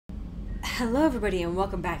Hello everybody and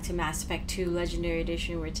welcome back to Mass Effect 2 Legendary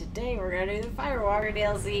Edition, where today we're gonna do the Firewalker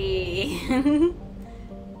DLC.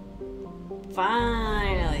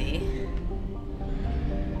 Finally.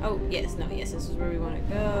 Oh, yes, this is where we want to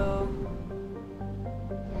go.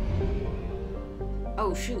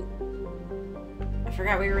 Oh shoot. I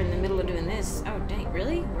forgot we were in the middle of doing this. Oh dang,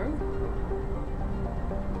 really? I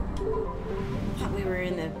thought we were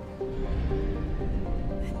in the...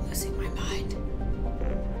 I'm losing my mind.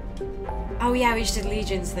 Oh yeah, we just did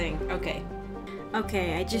Legion's thing. Okay.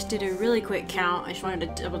 Okay, I just did a really quick count. I just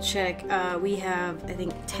wanted to double check. We have, I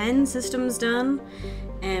think, 10 systems done,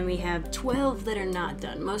 and we have 12 that are not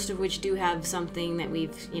done, most of which do have something that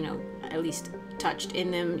we've, at least touched in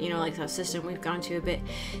them, like a system we've gone to a bit.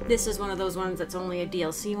 This is one of those ones that's only a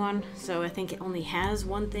DLC one, so I think it only has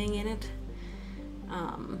one thing in it.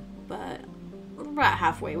 But we're about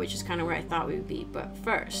halfway, which is kind of where I thought we would be. But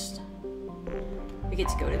first, we get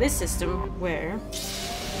to go to this system where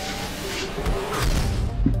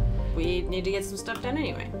we need to get some stuff done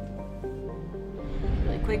anyway.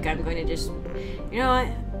 Really quick, I'm going to just, you know what?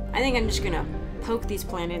 I think I'm just going to poke these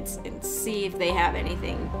planets and see if they have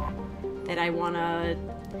anything that I want to,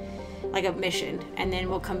 like a mission, and then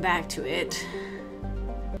we'll come back to it.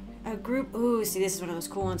 A group, ooh, see, this is one of those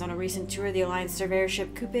cool ones. On a recent tour, the Alliance surveyor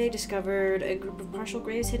ship Coupe discovered a group of partial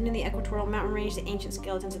graves hidden in the equatorial mountain range. The ancient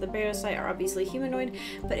skeletons of the burial site are obviously humanoid,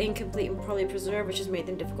 but incomplete and poorly preserved, which has made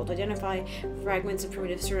them difficult to identify. Fragments of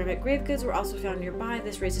primitive ceramic grave goods were also found nearby.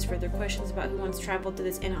 This raises further questions about who once traveled to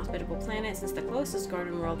this inhospitable planet, since the closest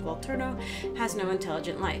garden world, Volturno, has no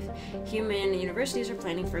intelligent life. Human universities are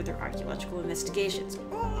planning further archaeological investigations.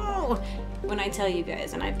 Oh! When I tell you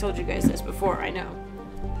guys, and I've told you guys this before, I know,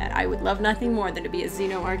 that I would love nothing more than to be a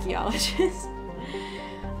xenoarchaeologist.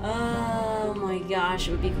 Oh my gosh,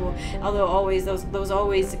 it would be cool. Although always those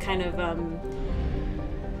always kind of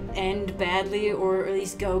end badly, or at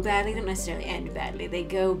least go badly. They don't necessarily end badly, they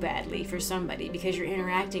go badly for somebody, because you're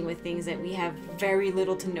interacting with things that we have very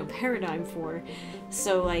little to no paradigm for.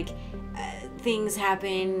 So like things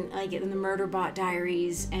happen, like in the Murderbot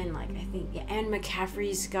Diaries, and like I think Anne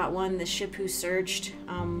McCaffrey's got one, the ship who searched,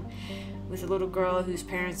 with a little girl whose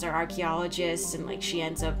parents are archaeologists, and like she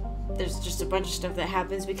ends up, there's just a bunch of stuff that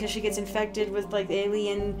happens because she gets infected with like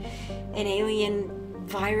an alien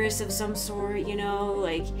virus of some sort,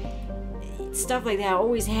 like stuff like that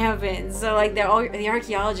always happens. So like the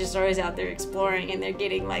archaeologists are always out there exploring, and they're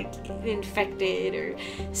getting like infected or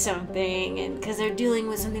something, and because they're dealing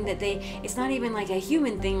with something that it's not even like a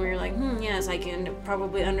human thing where you're like, yes, I can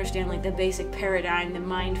probably understand like the basic paradigm, the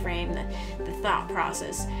mind frame, the thought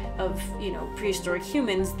process of prehistoric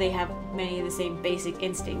humans. They have many of the same basic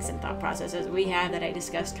instincts and thought processes we have, that I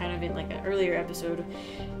discussed kind of in like an earlier episode,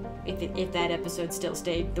 if that episode still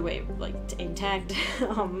stayed the way intact.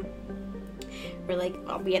 We're like,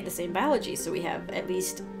 we had the same biology, so we have at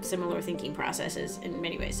least similar thinking processes in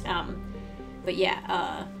many ways. But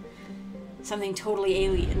yeah, something totally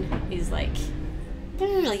alien is like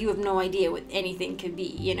you have no idea what anything could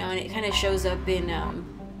be, and it kind of shows up in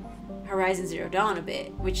Horizon Zero Dawn a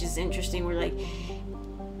bit, which is interesting, where like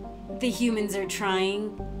the humans are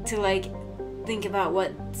trying to like think about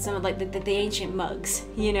what some of like the ancient mugs,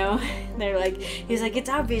 they're like, he's like, it's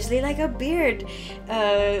obviously like a beard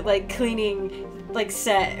like cleaning like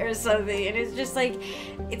set or something, and it's just like,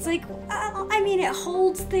 it's like, I mean, it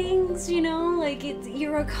holds things, like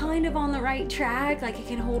you're kind of on the right track. Like it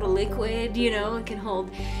can hold a liquid, it can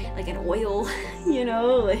hold like an oil,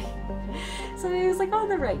 like, so it was like on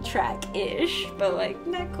the right track-ish, but like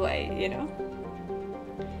not quite,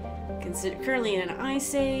 Currently in an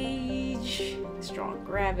ice age. Strong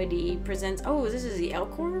gravity presents. Oh, this is the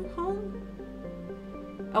Elcor home?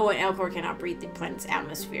 Oh, and Elcor cannot breathe the planet's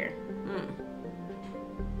atmosphere.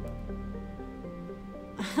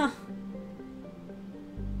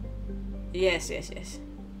 Yes. I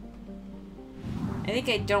think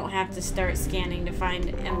I don't have to start scanning to find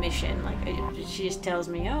a mission. Like, she just tells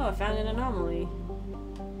me, oh, I found an anomaly.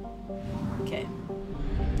 Okay.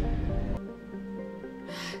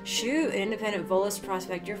 Shoot, an independent Volus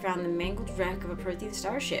prospector found the mangled wreck of a Prothean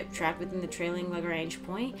starship trapped within the trailing Lagrange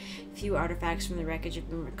point. Few artifacts from the wreckage have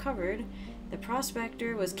been recovered. The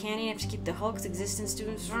prospector was canny enough to keep the Hulk's existence to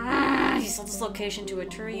himself. He sold this location to a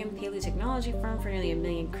Turian paleotechnology firm for nearly 1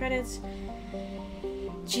 million credits.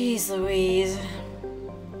 Jeez Louise.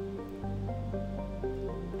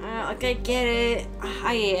 Like, I get it,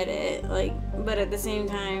 like, but at the same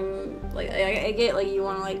time, like, I get, like, you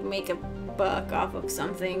want to, like, make a buck off of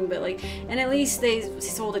something, but like, and at least they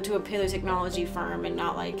sold it to a paleotechnology firm and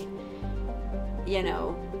not like,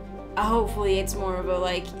 hopefully it's more of a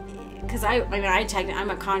like because I'm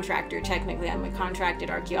a contractor, technically. I'm a contracted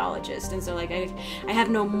archaeologist, and so like I have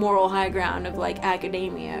no moral high ground of like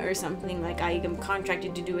academia or something. Like I am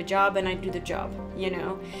contracted to do a job, and I do the job, you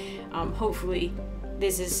know. Hopefully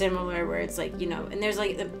this is similar, where it's like, you know, and there's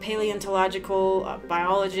like the paleontological,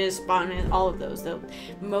 biologists, botanists, all of those.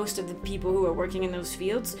 Most of the people who are working in those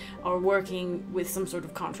fields are working with some sort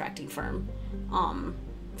of contracting firm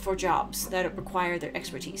for jobs that require their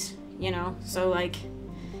expertise, you know. So like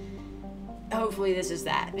hopefully this is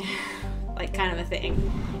that like kind of a thing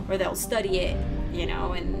where they'll study it, you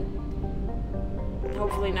know, and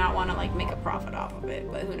hopefully not want to like make a profit off of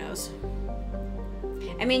it, but who knows.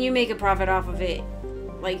 I mean, you make a profit off of it,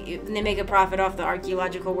 like they make a profit off the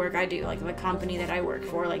archaeological work I do, like the company that I work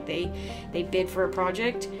for. Like they bid for a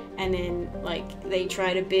project, and then like they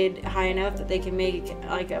try to bid high enough that they can make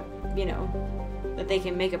like a, you know, that they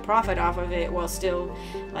can make a profit off of it while still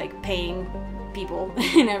like paying people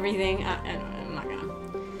and everything. I'm not gonna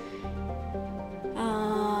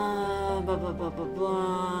blah blah blah blah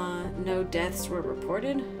blah. No deaths were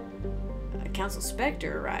reported. A council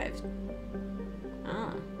specter arrived.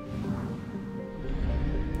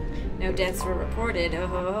 No deaths were reported. Oh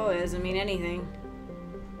ho ho, it doesn't mean anything.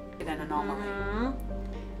 An anomaly.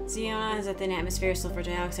 Xeon has a thin atmosphere, sulfur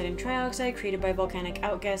dioxide and trioxide created by volcanic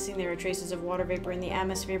outgassing. There are traces of water vapor in the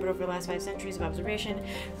atmosphere, but over the last 5 centuries of observation,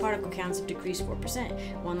 particle counts have decreased 4%.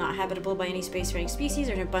 While not habitable by any spacefaring species,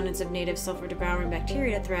 there's an abundance of native sulfur-devouring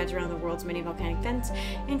bacteria that thrives around the world's many volcanic vents.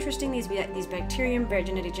 Interesting, these bacterium bear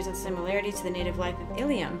genetic similarities to the native life of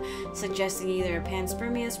Ilium, suggesting either a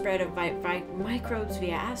panspermia spread of microbes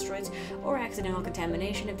via asteroids or accidental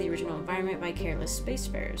contamination of the original environment by careless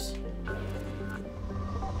spacefarers.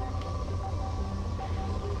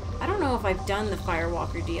 I don't know if I've done the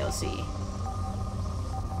Firewalker DLC.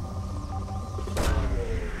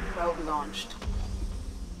 Probe launched.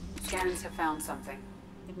 Scans have found something.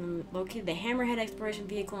 Located the Hammerhead exploration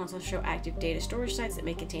vehicle and also show active data storage sites that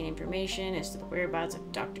may contain information as to the whereabouts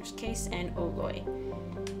of Doctor's Case and Oloy.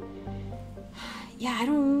 Yeah,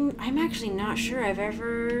 I'm actually not sure I've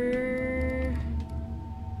ever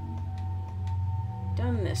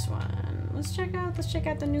done this one. Let's check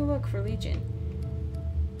out the new look for Legion.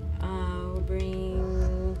 We'll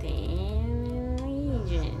bring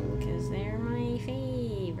Legion, because they're my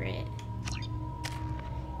favorite.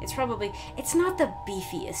 It's not the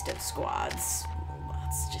beefiest of squads.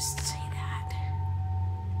 Let's just say that.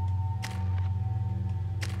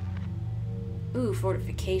 Ooh,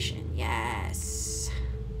 fortification, yes.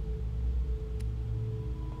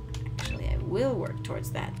 Actually, I will work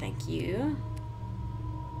towards that, thank you.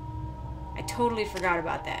 I totally forgot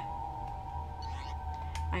about that.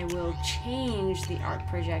 I will change the arc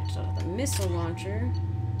projectile to the missile launcher.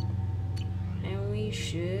 And we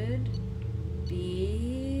should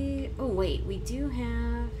be... Oh wait, we do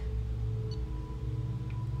have...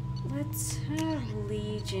 Let's have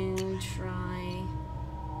Legion try...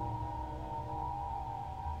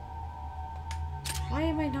 Why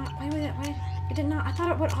am I not... Why would that... Why... It did not... I thought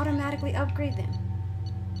it would automatically upgrade them.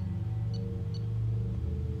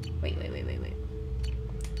 Wait.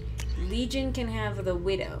 Legion can have the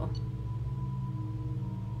Widow.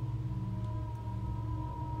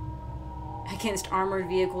 Against armored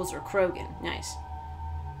vehicles or Krogan. Nice.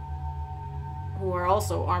 Who are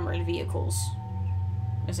also armored vehicles.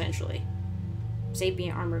 Essentially.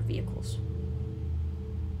 Sapient armored vehicles.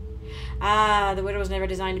 Ah, the Widow was never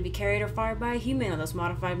designed to be carried or fired by a human. Although this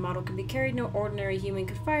modified model can be carried, no ordinary human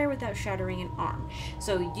could fire without shattering an arm.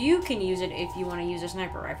 So you can use it if you want to use a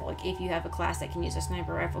sniper rifle. Like if you have a class that can use a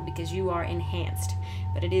sniper rifle because you are enhanced.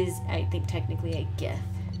 But it is, I think, technically a Geth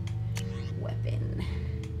weapon.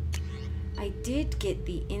 I did get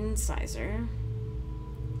the incisor.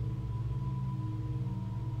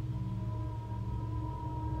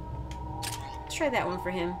 Let's try that one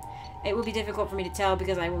for him. It will be difficult for me to tell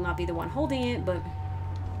because I will not be the one holding it, but...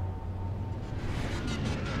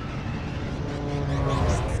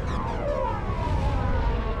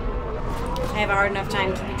 I have a hard enough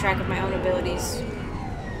time keeping track of my own abilities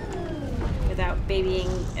without babying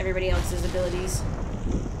everybody else's abilities.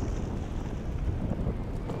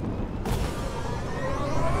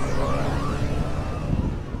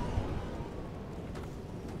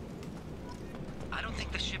 I don't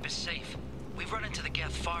think the ship is safe. We've run into the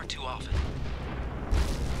Geth far too often.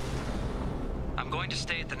 I'm going to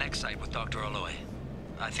stay at the next site with Dr. Oloy.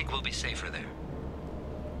 I think we'll be safer there.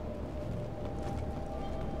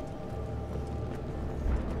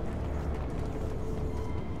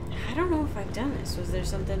 I don't know if I've done this. Was there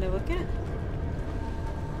something to look at?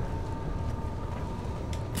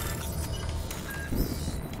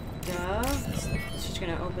 Let's just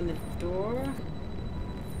gonna open the door.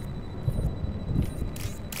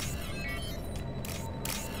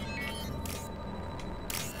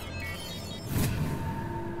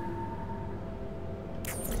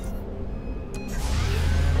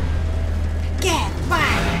 Get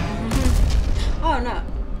fire! Oh no.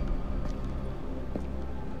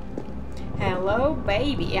 Hello,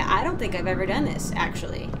 baby. Yeah, I don't think I've ever done this,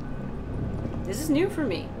 actually. This is new for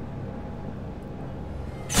me.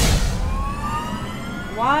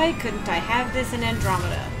 Why couldn't I have this in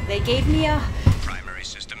Andromeda? They gave me a... Primary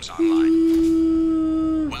systems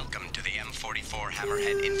online. Welcome to the M44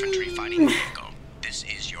 Hammerhead Infantry Fighting Vehicle. This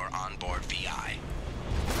is your onboard VI.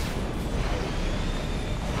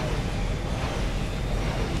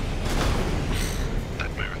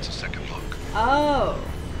 That merits a second look. Oh.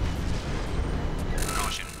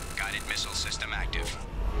 Caution, guided missile system active.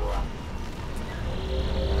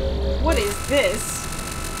 What is this?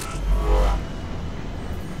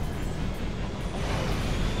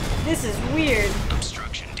 This is weird.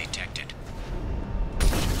 Obstruction detected.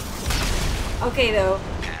 Okay, though.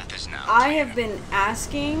 Path is now I clear. have been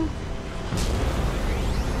asking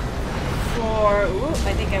for... Ooh,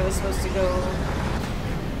 I think I was supposed to go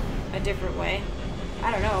a different way.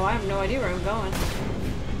 I don't know. I have no idea where I'm going.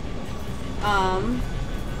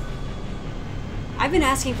 I've been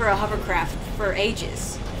asking for a hovercraft for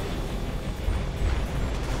ages.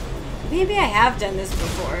 Maybe I have done this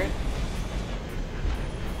before.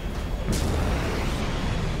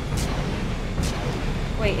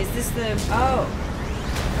 Wait, is this the... Oh.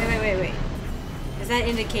 Wait. Does that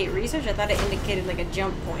indicate research? I thought it indicated like a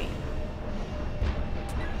jump point.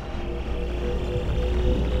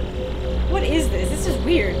 What is this? This is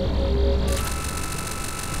weird.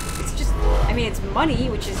 It's just... I mean, it's money,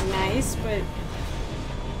 which is nice, but...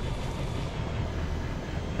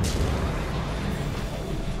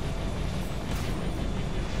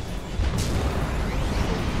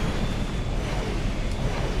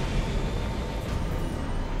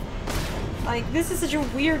 Like, this is such a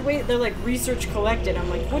weird way. They're like research collected. I'm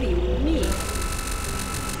like, what do you mean?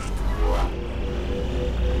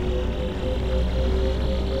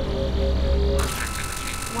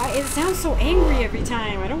 Why? It sounds so angry every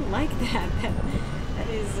time. I don't like that. That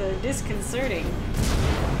is disconcerting.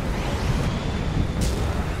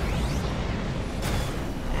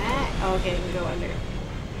 Ah, okay, I can go under.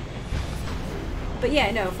 But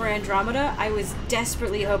yeah, no, for Andromeda, I was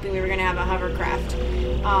desperately hoping we were gonna have a hovercraft.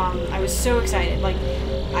 I was so excited. Like,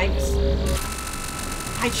 I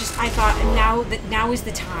thought now is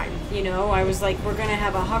the time, you know? I was like, we're gonna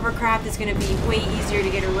have a hovercraft that's gonna be way easier to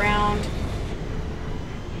get around,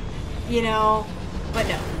 you know? But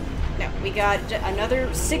no, we got another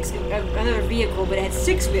vehicle, but it had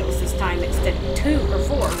 6 wheels this time instead of 2 or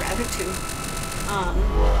 4, rather 2.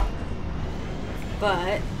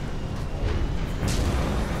 But.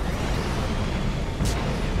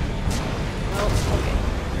 Oh, okay.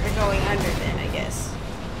 We're going under then, I guess.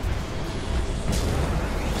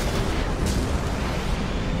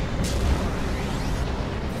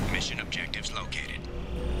 Mission objectives located.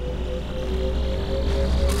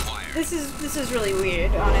 This is really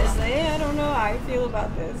weird, honestly. I don't know how I feel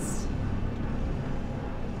about this.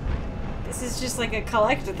 This is just like a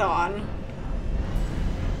collect-a-thon.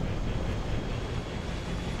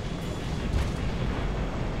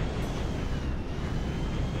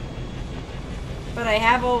 But I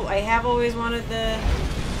have always wanted the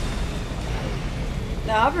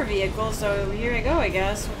hover vehicle, so here I go, I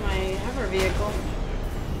guess, with my hover vehicle.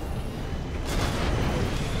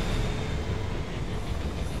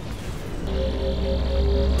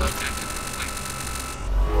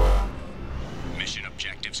 Mission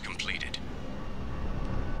objectives completed.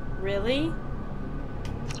 Really?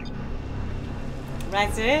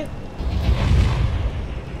 That's it?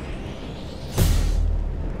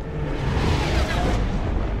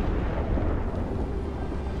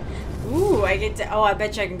 Ooh, I get to... Oh, I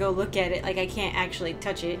bet you I can go look at it. Like, I can't actually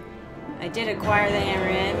touch it. I did acquire the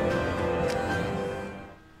hammerhead.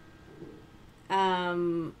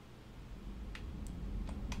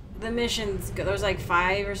 The missions... There's like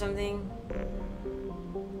 5 or something.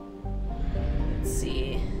 Let's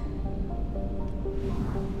see.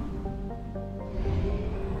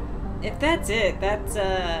 If that's it, that's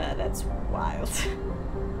wild.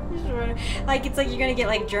 Like, it's like you're gonna get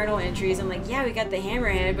like journal entries. I'm like, yeah, we got the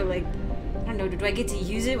hammerhead, but like, I don't know, do I get to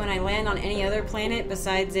use it when I land on any other planet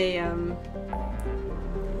besides a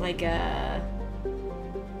like a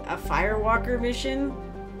Firewalker mission?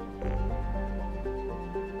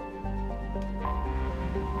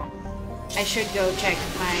 I should go check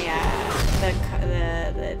my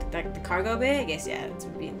the cargo bay. I guess, yeah, it's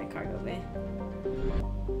would be in the cargo bay.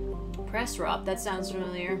 Press Rob, that sounds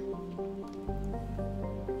familiar.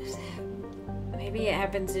 Maybe it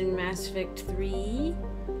happens in Mass Effect 3?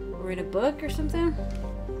 Or in a book or something?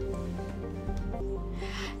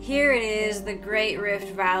 Here it is, the Great Rift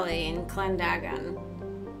Valley in Clendagon.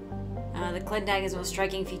 The Clendagon's most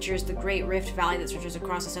striking feature is the Great Rift Valley that stretches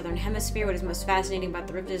across the southern hemisphere. What is most fascinating about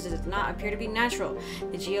the rift is it does not appear to be natural.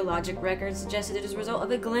 The geologic record suggested it is a result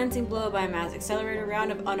of a glancing blow by a mass accelerator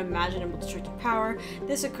round of unimaginable destructive power.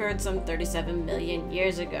 This occurred some 37 million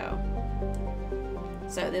years ago.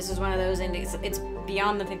 So this is one of those it's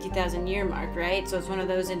beyond the 50,000 year mark, right? So it's one of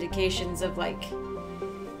those indications of like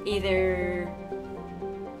either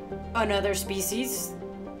another species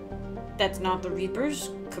that's not the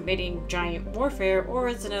Reapers committing giant warfare, or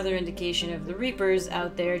it's another indication of the Reapers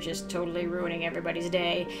out there just totally ruining everybody's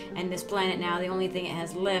day, and this planet now, the only thing it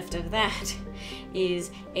has left of that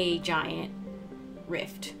is a giant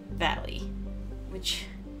rift valley, which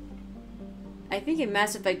I think in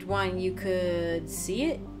Mass Effect 1 you could see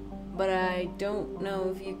it, but I don't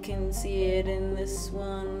know if you can see it in this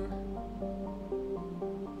one.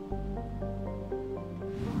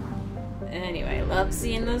 Anyway, I love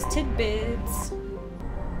seeing those tidbits.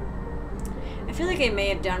 I feel like I may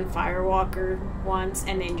have done Firewalker once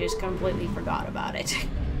and then just completely forgot about it.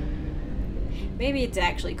 Maybe it's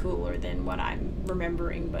actually cooler than what I'm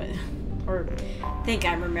remembering, but... or think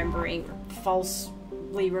I'm remembering, or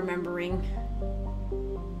falsely remembering.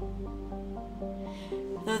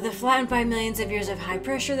 Though they're flattened by millions of years of high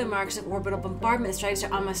pressure, the marks of orbital bombardment strikes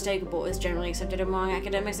are unmistakable. It's generally accepted among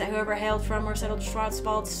academics that whoever hailed from or settled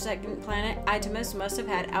Schwarzwald's second planet, Itemus, must have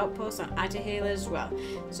had outposts on Atahela as well.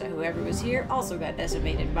 So whoever was here also got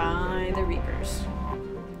decimated by the Reapers.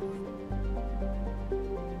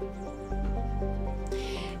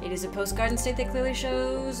 It is a post-garden state that clearly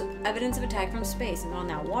shows evidence of attack from space, and while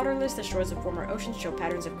now waterless, the shores of former oceans show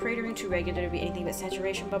patterns of cratering too regular to be anything but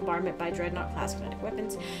saturation bombardment by dreadnought-class kinetic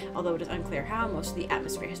weapons. Although it is unclear how, most of the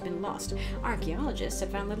atmosphere has been lost. Archaeologists have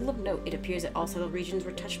found little of note. It appears that all settled regions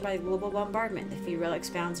were touched by global bombardment. The few relics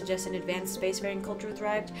found suggest an advanced spacefaring culture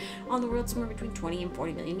thrived on the world somewhere between 20 and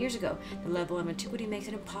 40 million years ago. The level of antiquity makes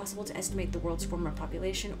it impossible to estimate the world's former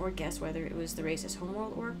population or guess whether it was the race's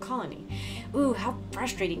homeworld or a colony. Ooh, how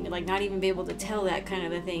frustrating to like not even be able to tell that kind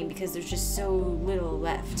of a thing because there's just so little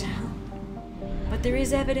left. But there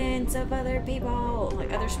is evidence of other people,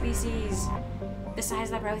 like other species, besides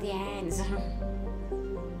the Protheans.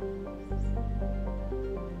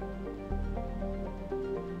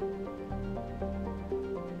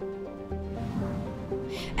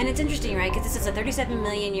 And it's interesting, right? Because this is a 37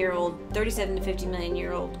 to 50 million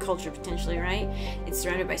year old culture, potentially, right? It's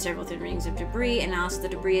surrounded by several thin rings of debris. Analysis of the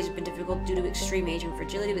debris has been difficult due to extreme age and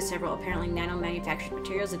fragility, with several apparently nano-manufactured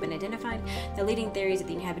materials have been identified. The leading theory is that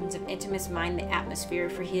the inhabitants of Itemus mined the atmosphere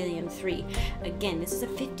for helium-3. Again, this is a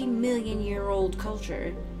 50 million year old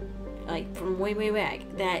culture, like from way, way back,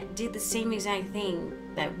 that did the same exact thing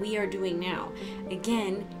that we are doing now.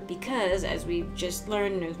 Again, because as we just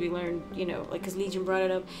learned, as we learned, you know, like because Legion brought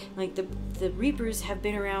it up, like the Reapers have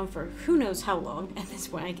been around for who knows how long at this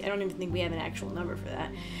point. I don't even think we have an actual number for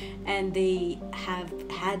that. And they have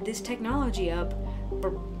had this technology up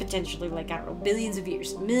for potentially, like, I don't know, billions of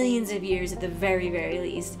years, millions of years at the very, very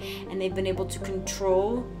least. And they've been able to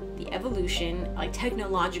control the evolution, like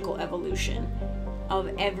technological evolution, of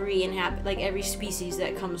every every species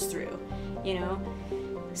that comes through, you know?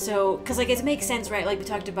 So, because, like, it makes sense, right? Like, we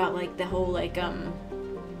talked about, like, the whole, like, not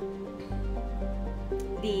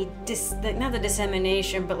the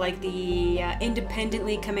dissemination, but, like, the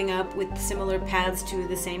independently coming up with similar paths to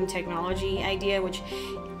the same technology idea, which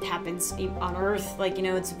happens on Earth. Like, you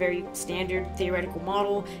know, it's a very standard theoretical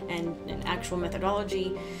model and an actual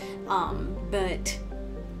methodology. But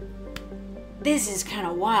this is kind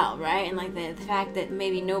of wild, right? And like the fact that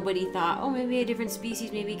maybe nobody thought, oh, maybe a different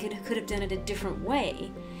species maybe could have done it a different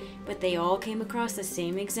way, but they all came across the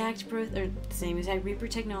same exact Reaper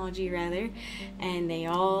technology, rather, and they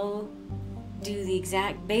all do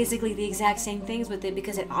basically the exact same things with it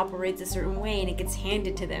because it operates a certain way and it gets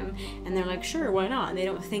handed to them, and they're like, sure, why not? And they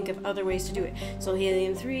don't think of other ways to do it. So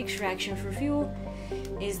helium-3 extraction for fuel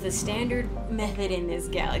is the standard method in this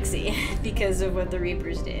galaxy because of what the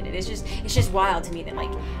Reapers did. And it's just wild to me that,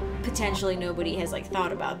 like, potentially nobody has, like,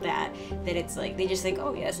 thought about that it's like they just think,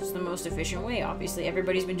 oh yes, it's the most efficient way, obviously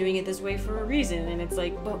everybody's been doing it this way for a reason, and it's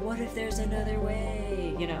like, but what if there's another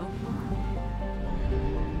way, you know?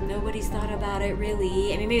 Nobody's thought about it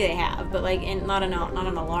really. I mean, maybe they have, but like, and not on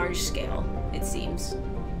a large scale, it seems.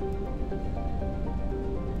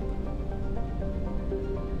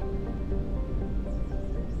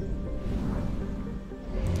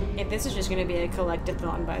 If This is just going to be a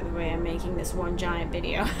collectathon, by the way. I'm making this one giant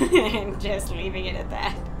video and just leaving it at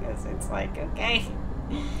that. Because it's like, okay.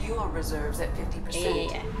 Fuel reserves at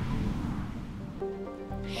 50%. Yeah.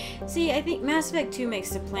 See, I think Mass Effect 2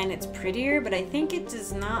 makes the planets prettier, but I think it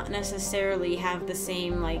does not necessarily have the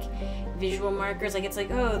same, like, visual markers. Like, it's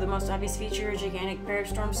like, oh, the most obvious feature, a gigantic pair of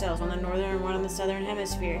storm cells, one on the northern and one on the southern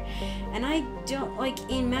hemisphere. And I don't, like,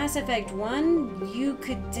 in Mass Effect 1, you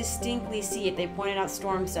could distinctly see if they pointed out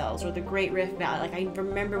storm cells or the Great Rift Valley. Like, I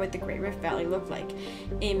remember what the Great Rift Valley looked like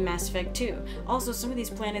in Mass Effect 2. Also, some of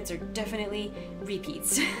these planets are definitely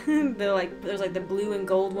repeats. They're like, there's like the blue and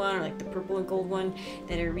gold one, or like the purple and gold one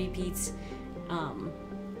that are repeats.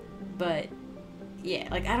 But yeah,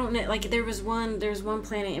 like I don't know, like there's one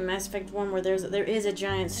planet in Mass Effect 1 where there is a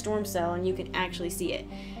giant storm cell and you can actually see it.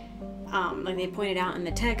 Like they pointed out in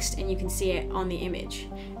the text and you can see it on the image.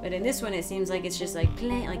 But in this one it seems like it's just like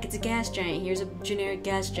like it's a gas giant. Here's a generic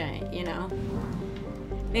gas giant, you know?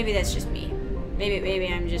 Maybe that's just me. Maybe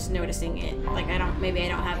I'm just noticing it. Like maybe I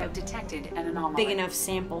don't have a detected an anomaly. big enough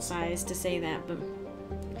sample size to say that, but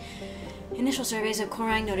initial surveys of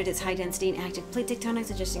Korang noted its high density and active plate tectonics,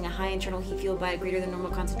 suggesting a high internal heat fueled by a greater than normal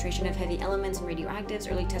concentration of heavy elements and radioactives.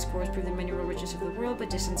 Early test cores proved the mineral richness of the world, but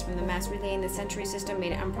distance from the mass relay in the Century system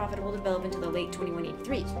made it unprofitable to develop until the late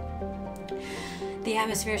 2183. The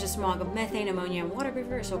atmosphere is a smog of methane, ammonia, and water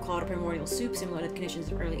vapor, so-called primordial soup, similar to the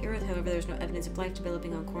conditions of early Earth. However, there is no evidence of life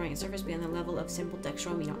developing on Korang's surface beyond the level of simple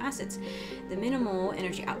dextroamino acids. The minimal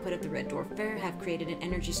energy output of the red dwarf have created an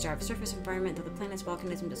energy-starved surface environment, though the planet's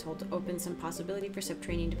volcanism does hold open some possibility for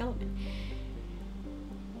subterranean development.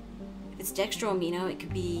 If it's dextroamino, it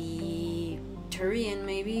could be Turian,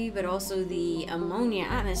 maybe, but also the ammonia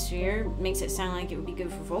atmosphere makes it sound like it would be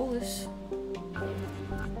good for Volus.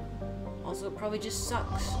 Also, it probably just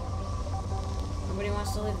sucks. Nobody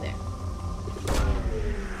wants to live there.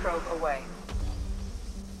 Probe away.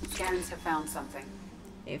 Scans have found something.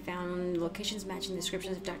 They found locations matching the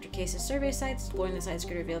descriptions of Dr. Case's survey sites. Exploring the sites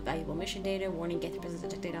could reveal valuable mission data. Warning, Geth presence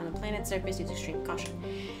detected on the planet's surface. Use extreme caution.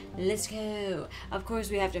 Let's go. Of course,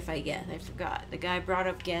 we have to fight Geth. I forgot. The guy brought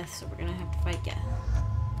up Geth, so we're gonna have to fight Geth.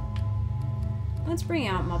 Let's bring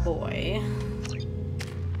out my boy.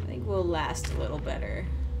 I think we'll last a little better.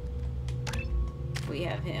 We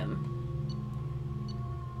have him.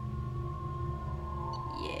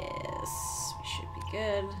 Yes, we should be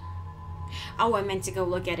good. Oh, I meant to go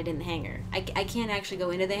look at it in the hangar. I can't actually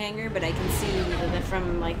go into the hangar, but I can see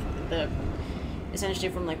from like the essentially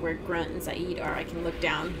from like where Grunt and Saeed are. I can look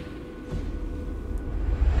down.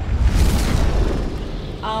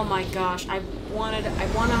 Oh my gosh, I want a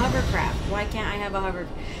hovercraft. Why can't I have a hover?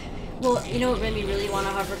 Well, you know what made me really want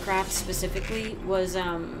a hovercraft specifically was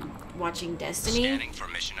watching Destiny. Scanning for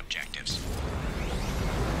mission objectives.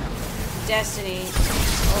 Destiny.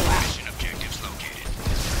 Oh wow. Mission objectives located.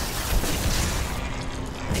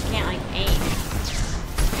 I can't like aim.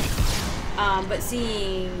 But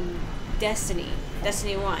seeing Destiny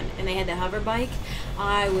 1, and they had the hover bike,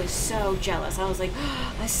 I was so jealous. I was like,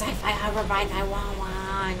 oh, a sci-fi hover bike, I want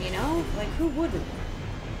one, you know? Like, who wouldn't?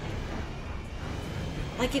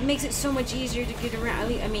 Like, it makes it so much easier to get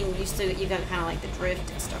around. I mean, you got kind of like the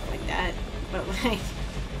drift and stuff like that, but like...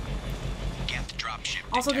 Geth dropship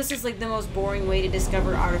Also, detected. this is like the most boring way to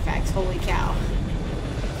discover artifacts. Holy cow.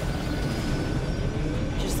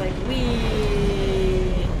 Just like,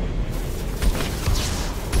 wee.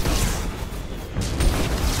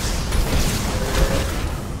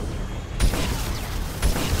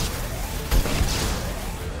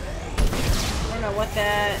 I don't know what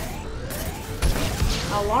that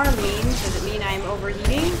alarm means. Does it mean I'm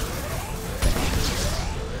overheating?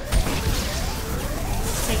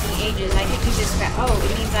 It's taking ages. I could do this fast. Oh,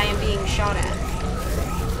 it means I am being shot at.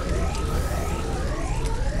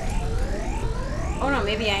 Oh no,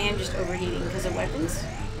 maybe I am just overheating because of weapons.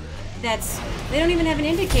 They don't even have an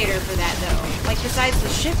indicator for that though. Like besides the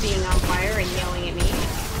ship being on fire and yelling at me.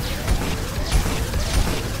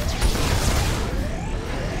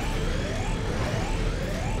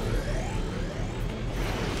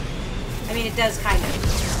 I mean, it does kind of.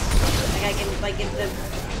 Like I can, like if the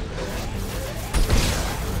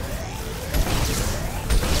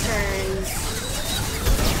turns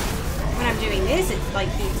when I'm doing this, it like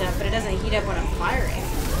heats up, but it doesn't heat up when I'm firing.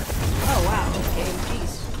 Oh wow, okay,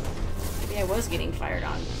 jeez. Maybe I was getting fired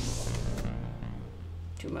on.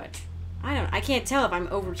 Too much. I can't tell if I'm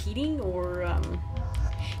overheating or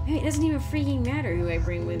maybe it doesn't even freaking matter who I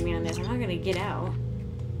bring with me on this. I'm not gonna get out.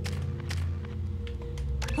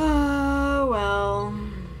 Oh, well.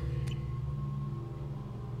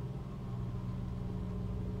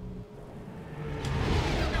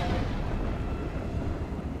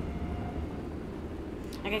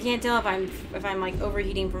 can't tell if I'm like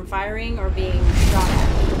overheating from firing or being shot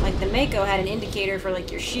at. Like the Mako had an indicator for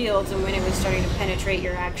like your shields and when it was starting to penetrate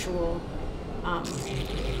your actual,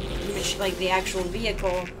 like the actual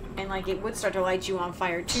vehicle, and like it would start to light you on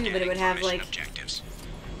fire too, but it would have like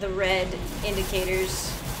the red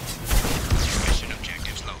indicators. Mission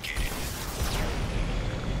objectives located.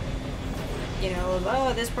 You know, of,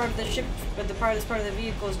 oh, this part of the ship, but this part of the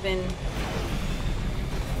vehicle has been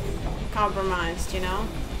compromised, you know,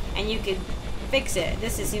 and you could fix it.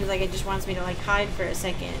 This just seems like it just wants me to like hide for a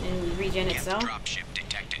second and regen itself. Dropship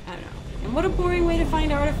detected. I don't know. And what a boring way to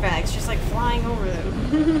find artifacts, just like flying over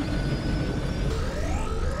them.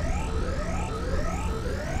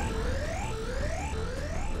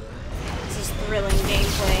 This is thrilling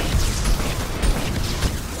gameplay.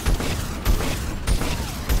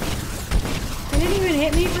 Can it even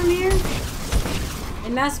hit me from here?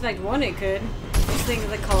 In Mass Effect 1 it could. This thing,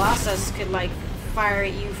 the Colossus, could like fire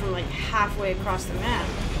at you from like halfway across the map.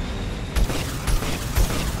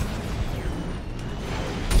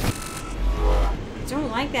 I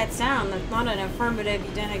don't like that sound. That's not an affirmative,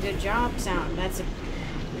 you've done a good job sound. That's a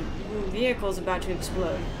vehicle's about to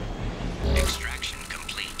explode. Extraction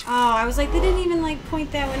complete. Oh, I was like, they didn't even like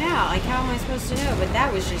point that one out. Like, how am I supposed to know? But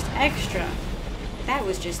that was just extra. That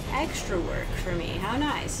was just extra work for me. How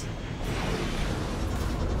nice.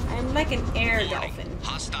 I'm like an air dolphin.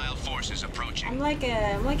 Hostile forces approaching. I'm like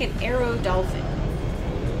an arrow dolphin.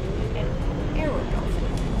 An arrow dolphin.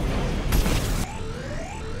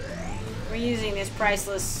 We're using this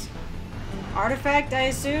priceless artifact, I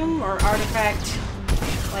assume, or artifact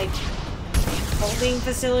like holding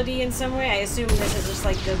facility in some way. I assume this is just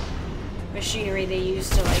like the machinery they use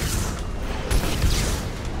to like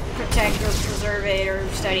protect or preserve it or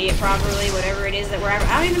study it properly, whatever it is that we're after.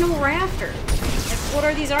 I don't even know what we're after. Like, what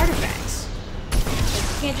are these artifacts? Like,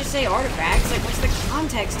 you can't just say artifacts. Like, what's the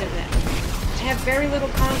context of them? I have very little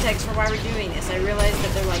context for why we're doing this. I realize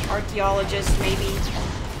that they're like archaeologists, maybe.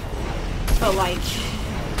 But like,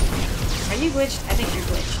 are you glitched? I think you're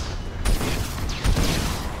glitched.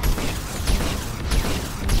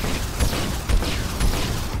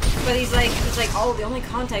 But he's like, it's like, oh, the only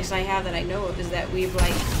context I have that I know of is that we've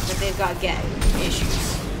like, that they've got get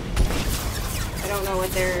issues. I don't know what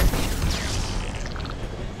they're,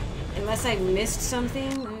 unless I missed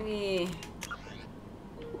something. Maybe.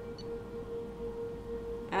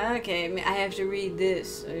 Okay, I have to read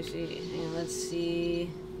this. I see. Hang on, let's see.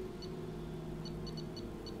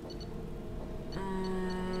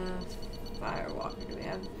 Firewalker, do we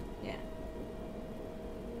have? Yeah.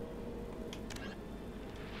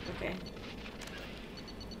 Okay.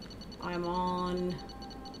 I'm on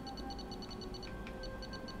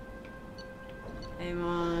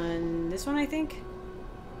this one, I think?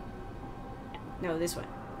 No, this one.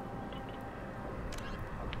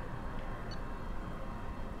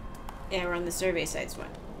 Yeah, we're on the survey sites one.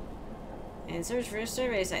 And search for a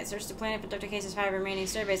survey site. Search the planet for Dr. Case's 5 remaining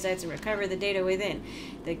survey sites and recover the data within.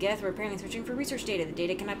 The Geth were apparently searching for research data. The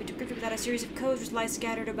data cannot be decrypted without a series of codes which lie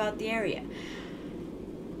scattered about the area.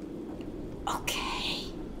 Okay.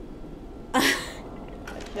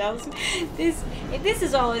 If this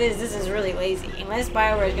is all it is, this is really lazy. Unless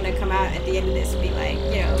BioWare is going to come out at the end of this and be like,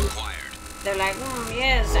 you know, they're like,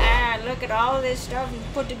 yes, look at all this stuff you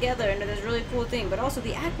put together into this really cool thing. But also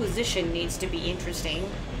the acquisition needs to be interesting.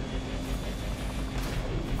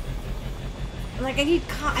 Like, I need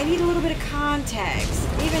a little bit of context.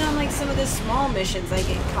 Even on, like, some of the small missions, I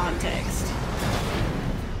get context.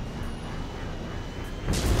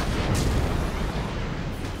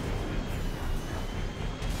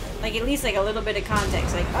 Like, at least, like, a little bit of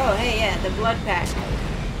context. Like, oh, hey, yeah, the blood pack.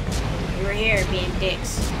 You were here being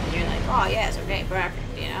dicks. And you're like, oh, yes, okay,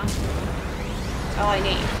 perfect, you know? That's all I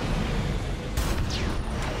need.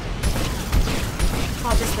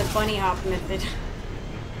 Call this the bunny hop method.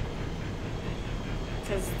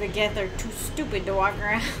 Because the Geth are too stupid to walk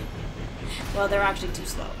around. Well, they're actually too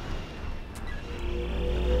slow.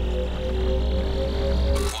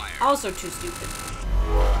 Also too stupid.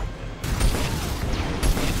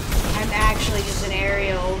 I'm actually just an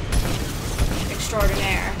aerial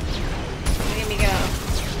extraordinaire. Look at me go.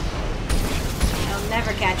 They'll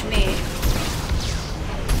never catch me.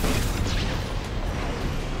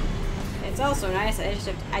 It's also nice. I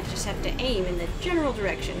just have to aim in the general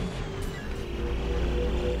direction.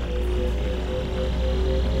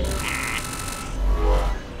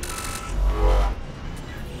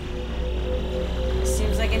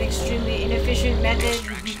 Seems like an extremely inefficient method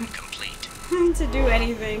to do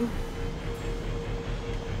anything.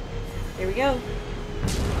 Here we go.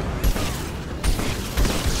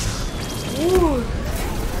 Ooh.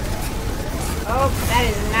 Oh, that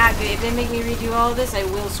is not good. If they make me redo all of this, I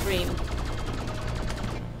will scream.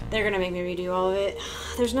 They're gonna make me redo all of it.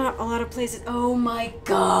 There's not a lot of places. Oh my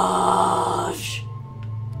gosh.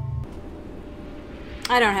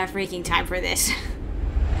 I don't have freaking time for this.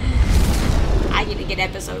 I need to get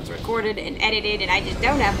episodes recorded and edited, and I just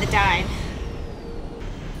don't have the time.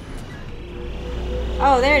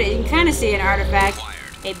 Oh, there it is. You can kind of see an artifact.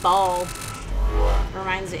 A ball.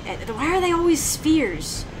 Reminds me. Why are they always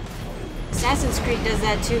spheres? Assassin's Creed does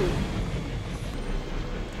that too.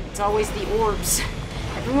 It's always the orbs.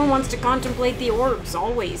 Everyone wants to contemplate the orbs,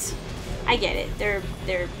 always. I get it. They're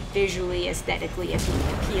visually, aesthetically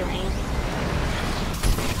appealing.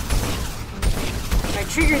 I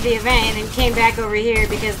triggered the event and then came back over here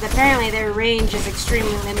because apparently their range is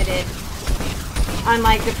extremely limited.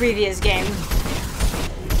 Unlike the previous game.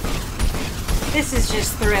 This is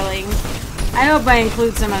just thrilling. I hope I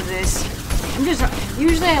include some of this.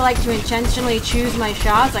 Usually I like to intentionally choose my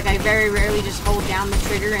shots, like I very rarely just hold down the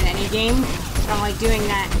trigger in any game. I don't like doing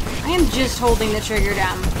that. I am just holding the trigger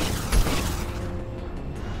down.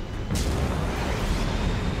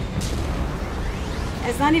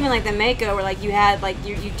 It's not even like the Mako where like you had like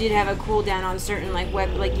you did have a cooldown on certain like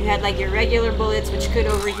like you had like your regular bullets which could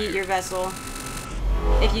overheat your vessel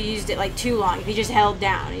if you used it like too long. If you just held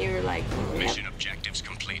down, you were like Mission objectives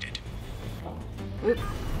completed. Oop.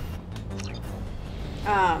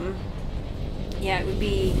 Yeah, it would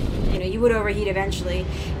be, you know, you would overheat eventually,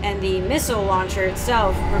 and the missile launcher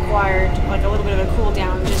itself required like a little bit of a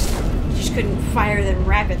cooldown. Just couldn't fire them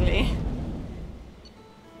rapidly.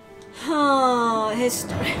 Oh,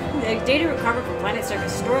 the data recovered from planet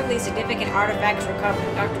surface. Historically significant artifacts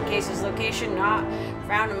recovered. Dr. Case's location not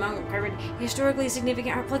found among recovered. Historically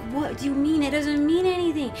significant art. Like, what do you mean? It doesn't mean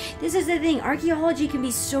anything. This is the thing. Archaeology can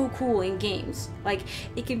be so cool in games. Like,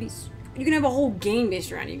 it can be. You can have a whole game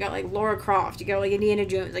based around it. You got like Lara Croft, you got like Indiana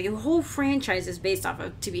Jones, like a whole franchise is based off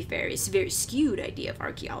of, to be fair, it's a very skewed idea of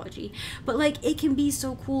archaeology. But like it can be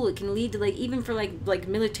so cool. It can lead to like, even for like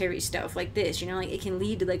military stuff like this, you know, like it can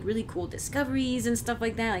lead to like really cool discoveries and stuff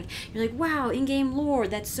like that. Like you're like, wow, in-game lore,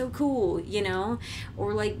 that's so cool, you know?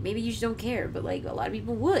 Or like maybe you just don't care, but like a lot of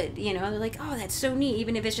people would, you know? They're like, oh, that's so neat,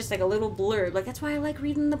 even if it's just like a little blurb. Like that's why I like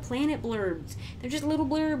reading the planet blurbs. They're just little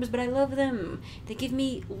blurbs, but I love them. They give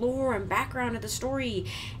me lore and background of the story.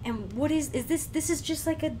 And what is this is just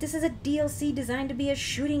like this is a DLC designed to be a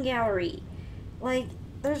shooting gallery. Like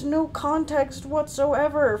there's no context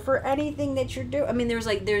whatsoever for anything that you're doing. I mean, there's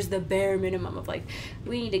the bare minimum of like,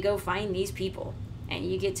 we need to go find these people,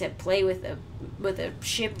 and you get to play with a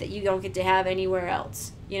ship that you don't get to have anywhere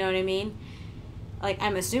else. You know what I mean? Like,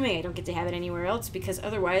 I'm assuming I don't get to have it anywhere else, because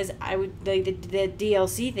otherwise I would, like, the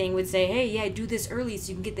DLC thing would say, hey, yeah, do this early so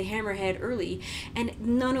you can get the hammerhead early. And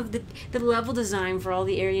none of the level design for all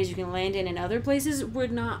the areas you can land in and other places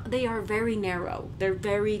would not, they are very narrow. They're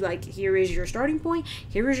very, like, here is your starting point,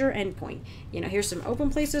 here is your end point. You know, here's some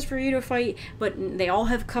open places for you to fight, but they all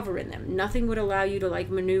have cover in them. Nothing would allow you to, like,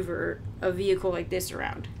 maneuver a vehicle like this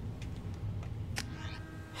around.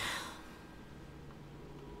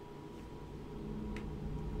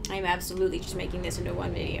 I'm absolutely just making this into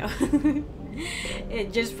one video.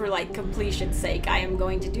 Just for like completion's sake, I am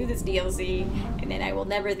going to do this DLC and then I will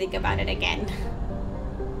never think about it again.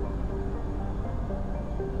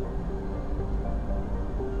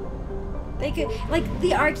 They could, like,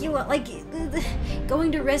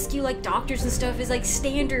 going to rescue like doctors and stuff is like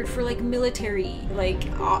standard for like military, like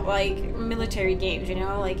military games, you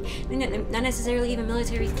know, like not necessarily even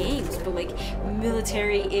military games, but like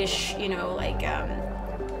military-ish, you know, like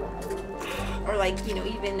or like, you know,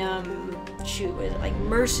 even shoot, was it like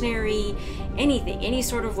mercenary, anything, any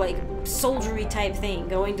sort of like soldiery type thing,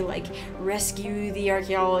 going to like rescue the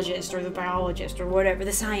archaeologist or the biologist or whatever,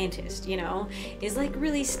 the scientist, you know, is like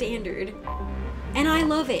really standard, and I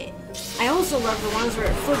love it. I also love the ones where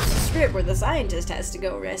it flips the script where the scientist has to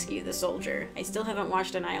go rescue the soldier. I still haven't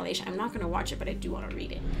watched Annihilation. I'm not gonna watch it, but I do want to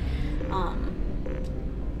read it.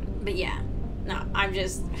 But yeah, no, I'm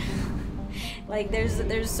just like,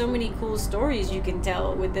 there's so many cool stories you can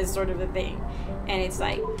tell with this sort of a thing, and it's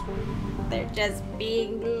like they're just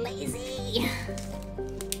being lazy.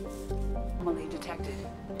 Anomaly detected.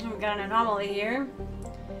 We've got an anomaly here.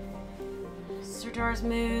 Surtar's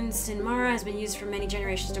moon, Sinmara, has been used for many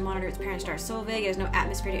generations to monitor its parent star Solveig. It has no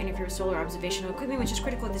atmosphere to interfere with solar observational equipment, which is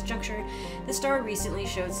critical at this juncture. The star recently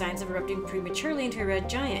showed signs of erupting prematurely into a red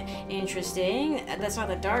giant. Interesting. That's not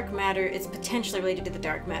the dark matter. It's potentially related to the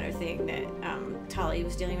dark matter thing that Tali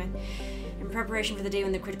was dealing with. In preparation for the day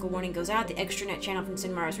when the critical warning goes out, the extranet channel from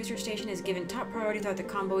Sinmara's research station is given top priority throughout the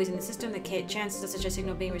convoys in the system. The chances of such a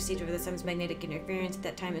signal being received over the sun's magnetic interference at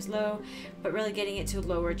that time is low, but relegating it to a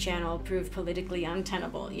lower channel proved politically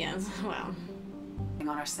untenable. Yes, wow. On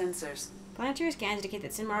our sensors. Planetary scans indicate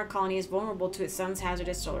that Sinmara colony is vulnerable to its sun's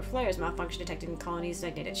hazardous solar flares. Malfunction detected in colony's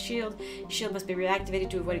stagnated shield. Shield must be reactivated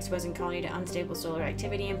to avoid exposing colony to unstable solar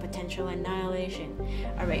activity and potential annihilation.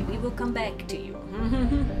 Alright, we will come back to you.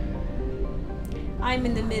 I'm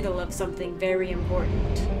in the middle of something very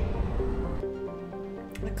important.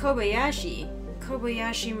 The Kobayashi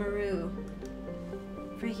Maru.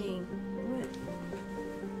 Freaking, what?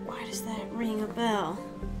 Why does that ring a bell?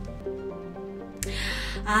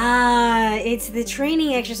 Ah, it's the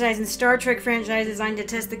training exercise in Star Trek franchise designed to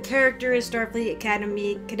test the character of Starfleet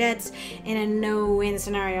Academy cadets in a no-win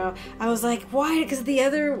scenario. I was like, why? Because the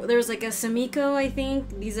other, there's like a Samiko, I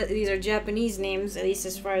think. These are Japanese names, at least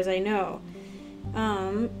as far as I know.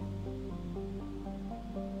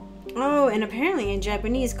 Oh, and apparently in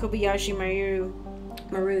Japanese, Kobayashi Maru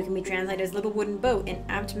can be translated as little wooden boat, an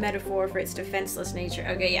apt metaphor for its defenseless nature.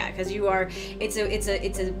 Okay, yeah, because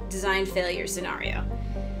it's a design failure scenario.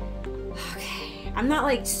 Okay, I'm not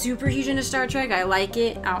like super huge into Star Trek. I like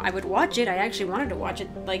it. I would watch it. I actually wanted to watch it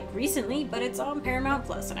like recently, but it's on Paramount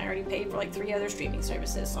Plus, and I already paid for like 3 other streaming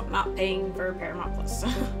services, so I'm not paying for Paramount Plus.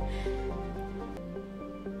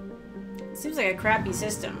 Seems like a crappy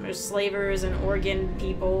system. There's slavers and organ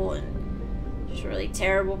people and just really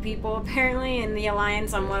terrible people apparently. And the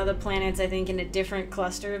Alliance on one of the planets, I think in a different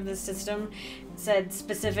cluster of the system, said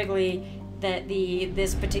specifically that the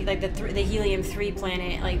helium-3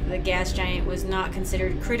 planet, like the gas giant, was not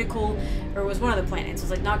considered critical, or was one of the planets was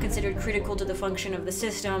like not considered critical to the function of the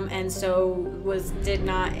system, and so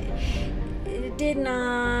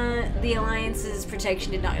the Alliance's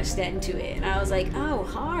protection did not extend to it. And I was like, oh,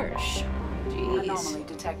 harsh. Jeez. Anomaly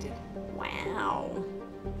detected. Wow.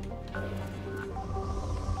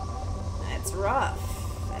 That's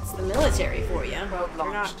rough. That's the military for you.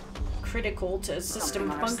 They're not critical to system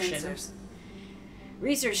function.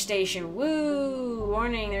 Research station. Woo!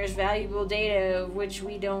 Warning, there's valuable data of which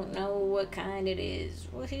we don't know what kind it is.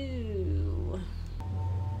 Woohoo!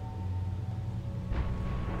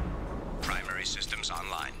 Primary systems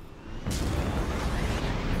online.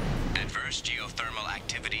 Adverse geothermal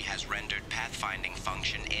activity has rendered pathfinding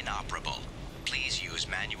function inoperable. Please use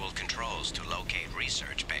manual controls to locate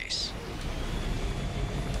research base.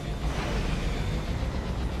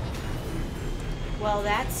 Well,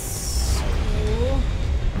 that's cool.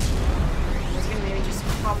 I was gonna maybe just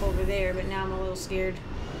pop over there, but now I'm a little scared.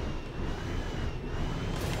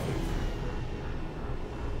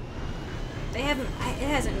 It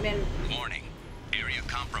hasn't been... Warning. Area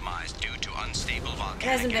compromised due to unstable volcanic It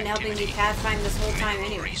hasn't been helping me pathfind this whole time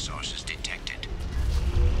Mineral anyway. Resources detected.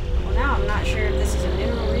 Well, now I'm not sure if this is a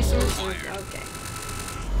mineral resource or... Okay.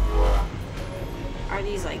 Are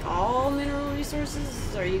these like all mineral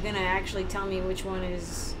resources? Or are you gonna actually tell me which one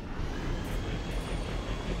is...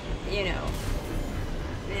 you know...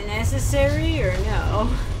 necessary or no?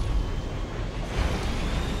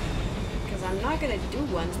 Because I'm not gonna do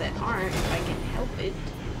ones that aren't if I can help it.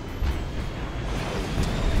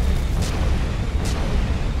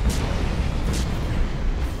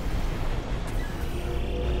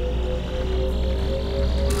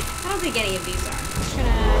 I don't think any of these are.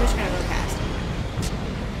 I'm just gonna go past them.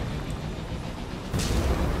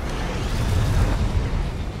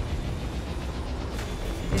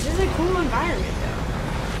 This is a cool environment,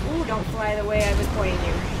 though. Ooh, don't fly the way I was pointing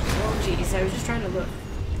you. Oh, jeez, I was just trying to look.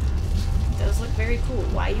 It does look very cool.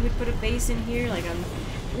 Why you would put a base in here, like a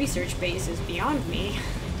research base, is beyond me.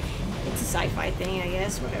 It's a sci-fi thing, I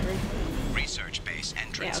guess. Whatever. Research base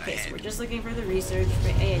entrance Yeah, okay, ahead. so we're just looking for the research.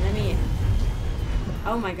 Hey, let me in.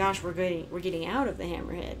 Oh my gosh, we're getting out of the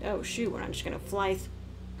hammerhead. Oh shoot, we're not just gonna fly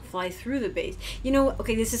through the base. You know,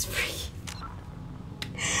 okay, this is freaking...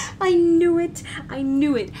 I knew it. I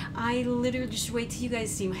knew it. I literally just wait till you guys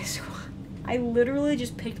see my squad. I literally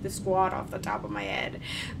just picked the squad off the top of my head.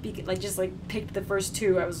 Just picked the first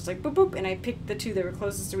 2. I was just like boop boop, and I picked the 2 that were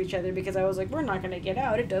closest to each other because I was like, we're not gonna get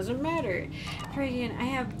out. It doesn't matter. Friggin', I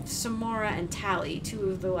have Samara and Tali, 2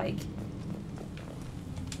 of the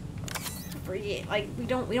we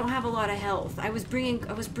don't have a lot of health. I was bringing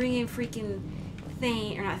freaking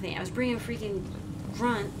Thane, or not Thane. I was bringing freaking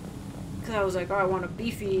Grunt, Because I was like, oh, I want a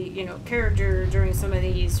beefy, you know, character during some of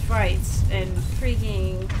these fights. And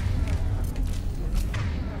freaking...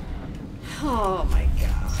 Oh my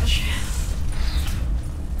gosh.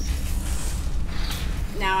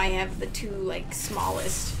 Now I have the two, like,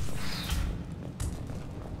 smallest.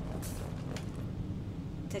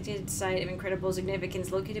 Detected site of incredible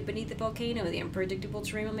significance located beneath the volcano. The unpredictable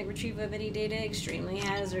terrain will make retrieval of any data extremely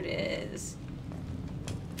hazardous.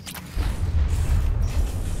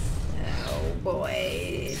 Oh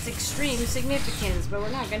boy, it's extreme significance, but we're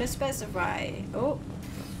not gonna specify. Oh,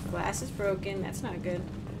 glass is broken. That's not good.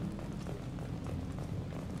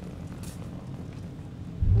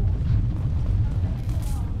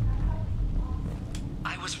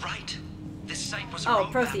 I was right. This site was a Oh,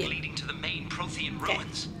 roadmap Prothean. leading to the main Prothean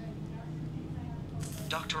ruins.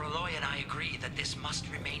 Dr. Aloy and I agree that this must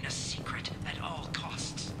remain a secret at all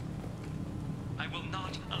costs. I will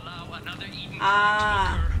not allow another Eden to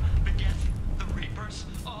occur. The Geth, the Reapers,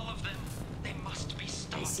 all of them, they must be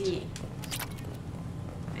stopped. I see.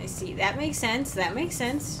 I see. That makes sense. That makes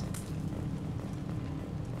sense.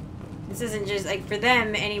 This isn't just like for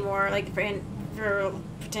them anymore. Like for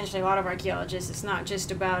potentially a lot of archaeologists, it's not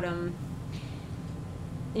just about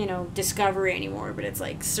you know, discovery anymore, but it's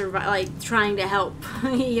like survive, like trying to help.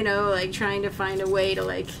 You know, like trying to find a way to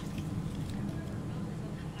like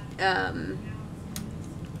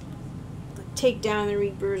take down the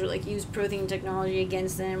Reapers or like use Prothean technology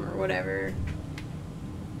against them or whatever.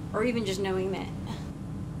 Or even just knowing that.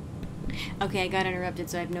 Okay, I got interrupted,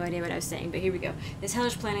 so I have no idea what I was saying, but here we go. This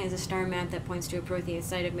hellish planet is a star map that points to a Prothean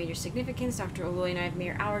site of major significance. Dr. Aloy and I have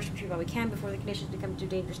mere hours to retrieve all we can before the conditions become too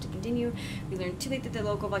dangerous to continue. We learned too late that the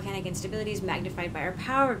local volcanic instability is magnified by our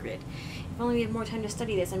power grid. If only we had more time to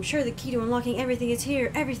study this, I'm sure the key to unlocking everything is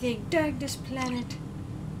here. Everything. Dug this planet.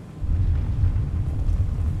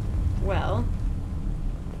 Well.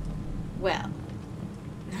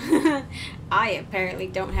 I apparently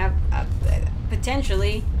don't have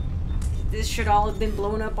potentially this should all have been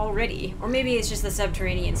blown up already, or maybe it's just the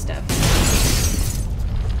subterranean stuff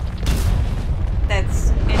that's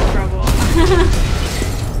in trouble.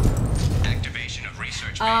 Activation of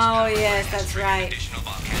research. Oh yes, that's right.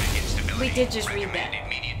 We did just read that.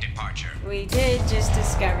 We did just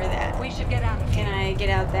discover that. We should get out of here. Can I get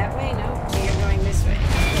out that way? No, we are going this way.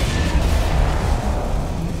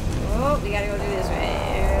 Oh, we gotta go through this way.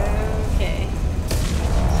 Okay.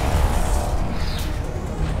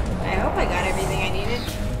 I hope I got everything I needed.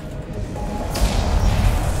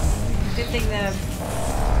 Good thing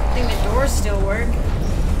the doors still work.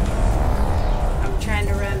 I'm trying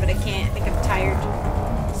to run, but I can't. I think I'm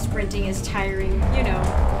tired. Sprinting is tiring, you know.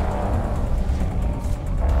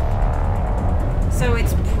 So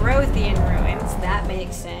it's Prothean ruins. That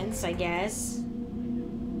makes sense, I guess.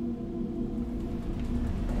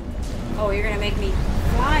 Oh, you're gonna make me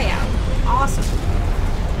fly out. Awesome.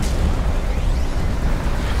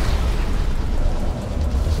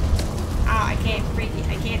 Oh, I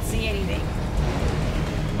can't see anything.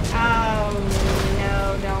 Oh,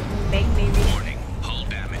 no, don't make me Warning, hull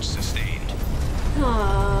damage sustained.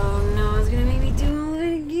 Oh, no, it's gonna make me do all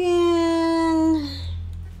it again.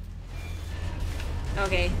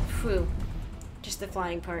 Okay, phew. Just the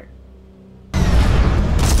flying part.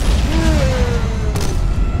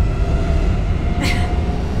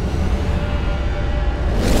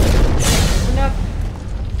 Nope.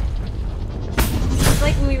 It's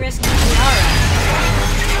like when we rescued Yara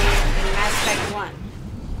in Mass Effect 1.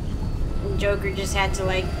 And Joker just had to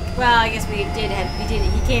like, well, I guess we did,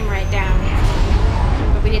 he came right down.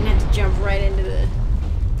 But we didn't have to jump right into the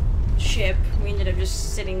ship. We ended up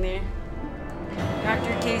just sitting there.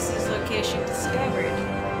 Dr. Case's location discovered.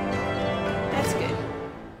 That's good.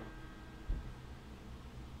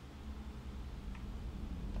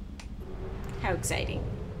 How exciting.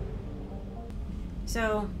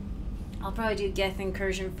 So, I'll probably do Geth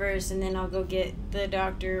incursion first, and then I'll go get the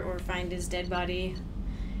doctor or find his dead body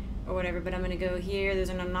or whatever, but I'm gonna go here. There's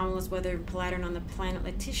an anomalous weather pattern on the planet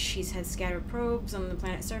Latish. She's had scattered probes on the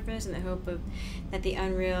planet's surface in the hope of that the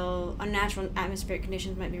unnatural atmospheric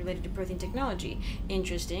conditions might be related to Prothean technology.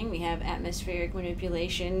 Interesting. We have atmospheric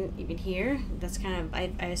manipulation even here. That's kind of,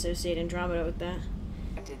 I associate Andromeda with that.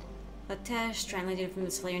 Latish, translated from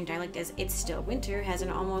the Solarian dialect as "it's still winter," has an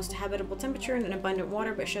almost habitable temperature and an abundant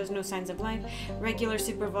water, but shows no signs of life. Regular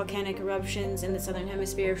supervolcanic eruptions in the southern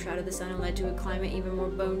hemisphere shrouded the sun and led to a climate even more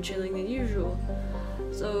bone-chilling than usual.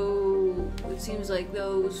 So it seems like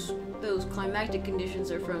those climactic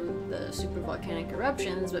conditions are from the supervolcanic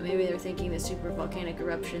eruptions, but maybe they're thinking the supervolcanic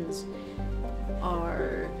eruptions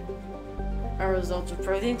are a result of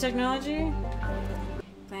Prothean technology.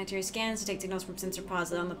 planetary scans to take signals from sensor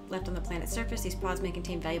pods left on the planet's surface. These pods may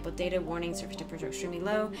contain valuable data. Warning, surface temperature extremely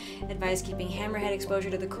low. Advise keeping hammerhead exposure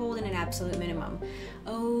to the cold in an absolute minimum.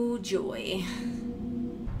 Oh, joy.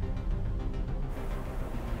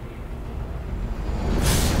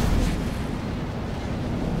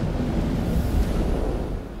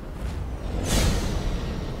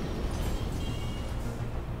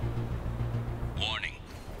 Warning.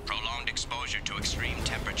 Prolonged exposure to extreme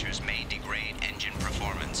temperatures may degrade engine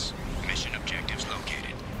performance. Mission objectives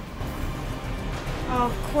located. Oh,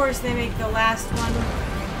 of course they make the last one.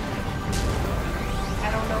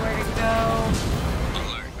 I don't know where to go.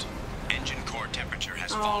 Alert. Engine core temperature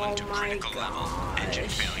has fallen to critical level. Engine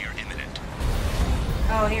failure imminent.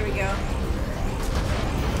 Oh, here we go.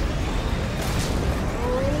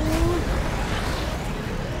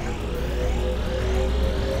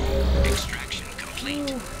 Extraction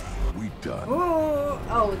complete. We done.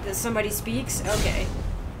 Oh, somebody speaks? Okay.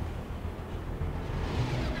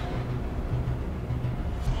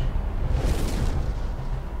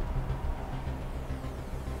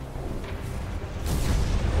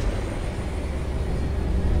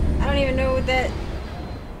 I don't even know what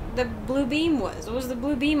the blue beam was. What was the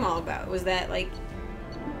blue beam all about? Was that like...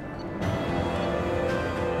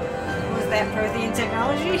 Was that Prothean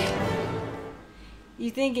technology? You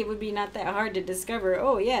think it would be not that hard to discover,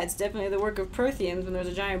 oh yeah, it's definitely the work of Protheans when there's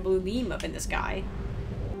a giant blue beam up in the sky.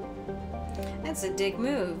 That's a dick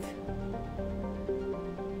move.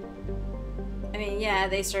 I mean, yeah,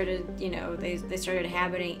 they started, you know, they started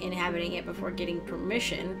inhabiting it before getting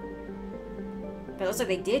permission. But it looks like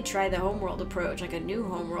they did try the homeworld approach, like a new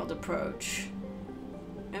homeworld approach.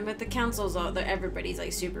 And but the council's all, everybody's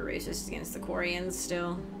like super racist against the Quarians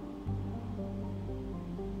still.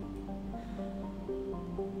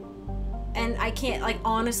 And I can't, like,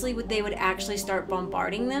 honestly, they would actually start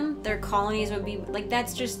bombarding them. Their colonies would be, like,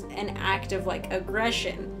 that's just an act of, like,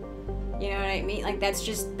 aggression. You know what I mean? Like, that's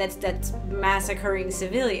just, that's massacring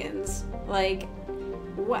civilians. Like,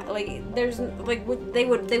 what, like, there's, like, they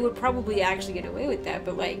would probably actually get away with that,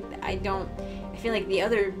 but, like, I feel like the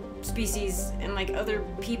other species and, like, other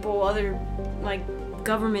people, other, like,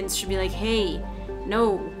 governments should be like, hey,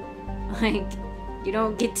 no, like, you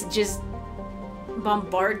don't get to just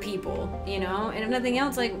bombard people, you know, and if nothing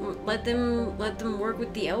else, like let them work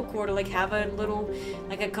with the L Corps to like have a little,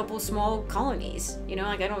 like a couple small colonies, you know,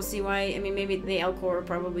 like I don't see why. I mean, maybe the L Corps are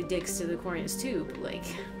probably dicks to the Quarians too, but like,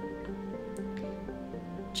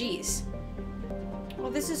 jeez.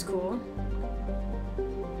 Well, this is cool.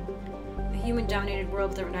 A human-dominated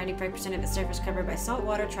world with over 95% of its surface covered by salt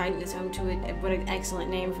water. Trident is home to it. What an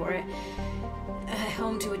excellent name for it.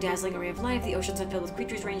 Home to a dazzling array of life. The oceans are filled with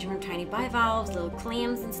creatures ranging from tiny bivalves, little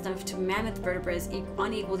clams and stuff, to mammoth vertebrates,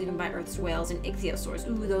 unequaled even by Earth's whales, and ichthyosaurs.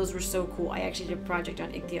 Ooh, those were so cool. I actually did a project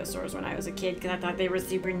on ichthyosaurs when I was a kid because I thought they were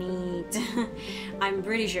super neat. I'm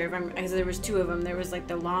pretty sure, because there was two of them. There was like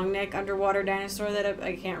the long neck underwater dinosaur that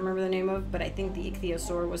I can't remember the name of, but I think the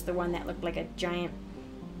ichthyosaur was the one that looked like a giant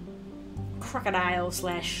crocodile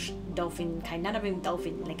slash dolphin kind, not even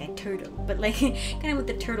dolphin, like a turtle, but like kind of with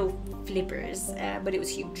the turtle flippers, but it was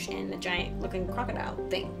huge and a giant looking crocodile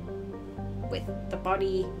thing with the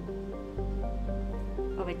body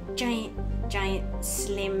of a giant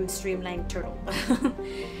slim streamlined turtle.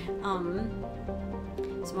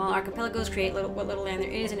 Small archipelagos create what little land there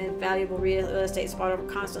is, an invaluable real estate spot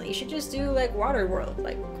over constantly. You should just do like water world,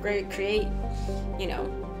 like create, you know,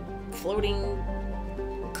 floating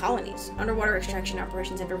colonies. Underwater extraction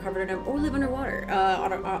operations have recovered a number, or live underwater.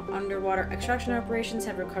 Underwater extraction operations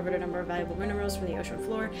have recovered a number of valuable minerals from the ocean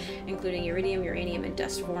floor, including iridium, uranium, and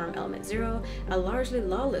dust form element 0. A largely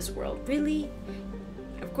lawless world. Really?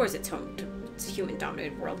 Of course it's home to a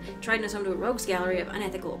human-dominated world. Trident is home to a rogues gallery of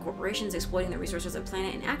unethical corporations exploiting the resources of the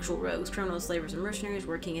planet, and actual rogues, criminals, slavers, and mercenaries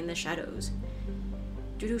working in the shadows.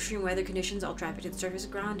 Due to extreme weather conditions, all traffic to the surface is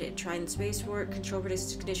grounded. Trident spaceport control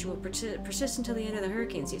predicts condition will persist until the end of the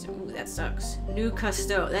hurricane season. Ooh, that sucks. New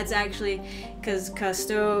Cousteau. That's actually because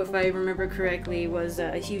Cousteau, if I remember correctly, was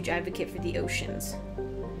a huge advocate for the oceans,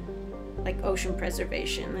 like ocean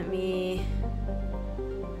preservation.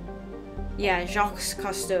 Yeah, Jacques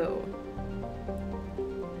Cousteau,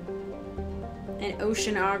 an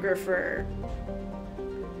oceanographer.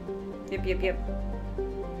 Yep.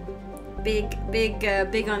 Big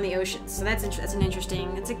on the oceans. So that's an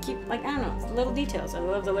interesting. It's a cute, like, I don't know, little details. I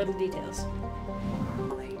love the little details.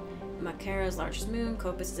 Makara's largest moon.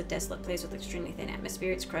 Copus is a desolate place with extremely thin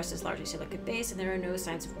atmosphere. Its crust is largely silicate base, and there are no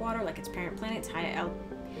signs of water like its parent planet. It's high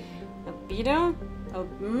albedo.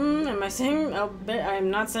 Am I saying?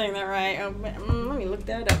 I'm not saying that right. Let me look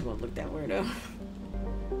that up. We'll look that word up.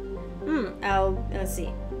 Let's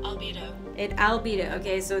see. Albedo. Albedo.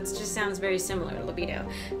 Okay, so it just sounds very similar to libido.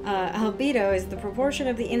 Albedo is the proportion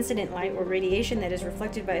of the incident light or radiation that is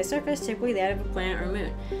reflected by a surface, typically that of a planet or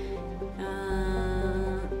moon.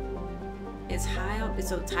 It's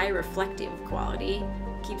high reflective quality,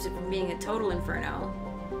 keeps it from being a total inferno,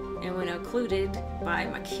 and when occluded by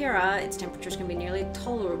Makira, its temperatures can be nearly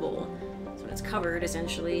tolerable. So when it's covered,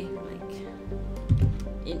 essentially,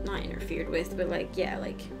 like, not interfered with, but like, yeah,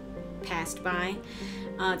 like, passed by.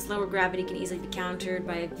 Its lower gravity can easily be countered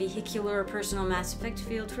by a vehicular or personal Mass Effect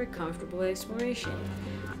field for comfortable exploration.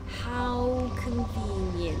 How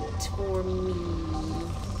convenient for me.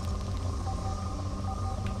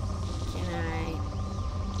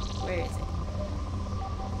 Where is it?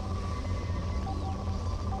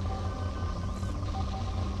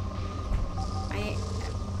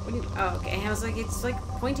 Oh, okay. I was like, it's like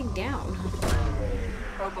pointing down.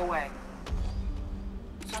 Probe away.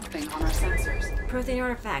 Something on our sensors. Prothean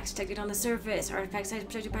artifacts detected on the surface. Artifact sites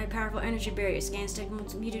protected by a powerful energy barrier. Scans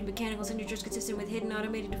detect muted mechanical signatures consistent with hidden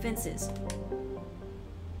automated defenses.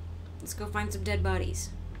 Let's go find some dead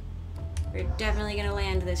bodies. We're definitely gonna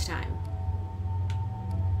land this time.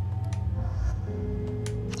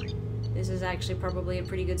 This is actually probably a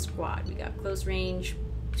pretty good squad. We got close range,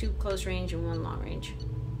 2 close range, and 1 long range.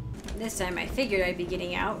 This time I figured I'd be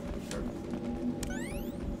getting out for...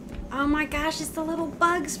 Oh my gosh, it's the little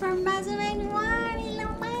bugs from Mass Effect 1!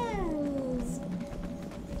 Little bugs!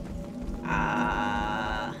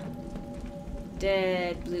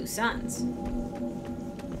 Dead blue suns.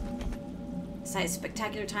 Site's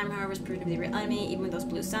spectacular time, however, is proved to be the real enemy. Even with those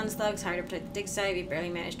blue suns, thugs hired to protect the dig site, we barely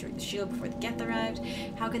managed to reach the shield before the Geth arrived.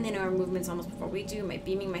 How can they know our movements almost before we do? By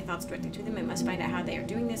beaming my thoughts directly to them, I must find out how they are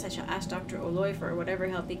doing this. I shall ask Dr. Oloy for whatever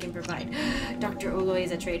help he can provide. Dr. Oloy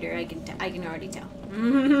is a traitor. I can already tell.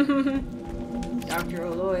 Dr.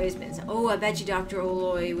 Oloy's been... Oh, I bet you Dr.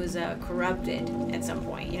 Oloy was corrupted at some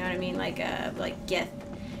point. You know what I mean? Like Geth,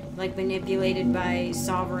 like manipulated by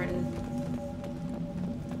Sovereign.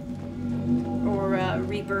 Or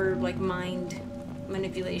Reaper, like, mind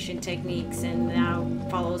manipulation techniques, and now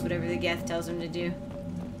follows whatever the Geth tells him to do.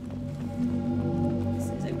 This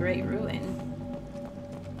is a great ruin.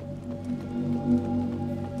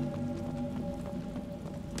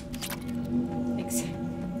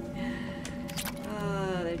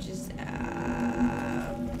 They're just...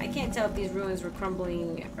 I can't tell if these ruins were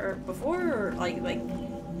crumbling before, or like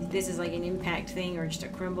this is like an impact thing, or just a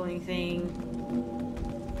crumbling thing.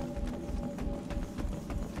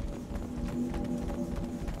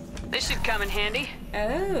 This should come in handy.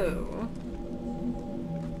 Oh.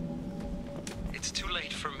 It's too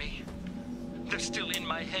late for me. They're still in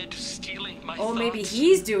my head, stealing my thoughts. Oh, maybe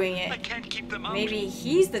he's doing it. I can't keep them out. Maybe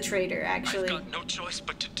he's the traitor, actually. I've got no choice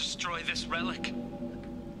but to destroy this relic.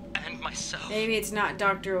 And myself. Maybe it's not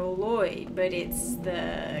Dr. Oloy, but it's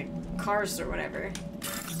the Kars or whatever.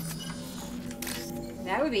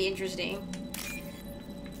 That would be interesting.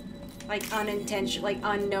 Like like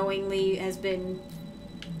unknowingly has been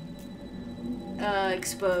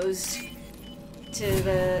exposed to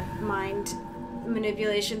the mind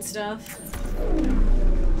manipulation stuff.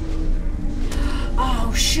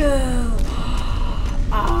 Oh shoot!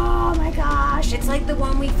 Oh my gosh! It's like the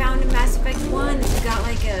one we found in Mass Effect 1 that you got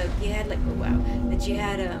like that you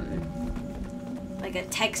had like a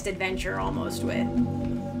text adventure almost with.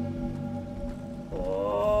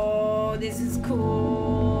 Oh, this is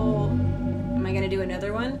cool. Am I gonna do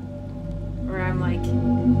another one? Where I'm like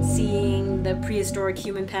seeing the prehistoric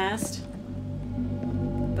human past?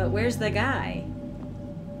 But where's the guy?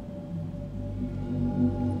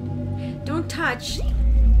 Don't touch.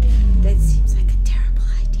 That seems like a terrible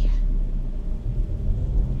idea.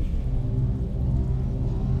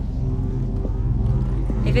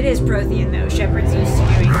 If it is Prothean though, Shepard's used to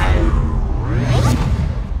doing that.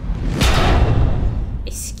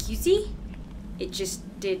 Excuse me? It just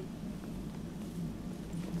did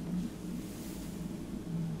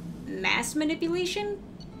mass manipulation?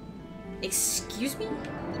 Excuse me?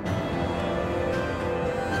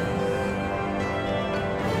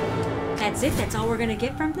 That's it? That's all we're gonna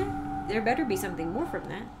get from that? There better be something more from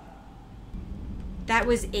that. That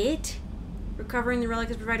was it? Recovering the relic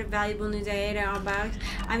has provided valuable new data on biotics.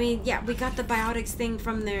 I mean, yeah, we got the biotics thing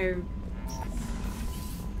from their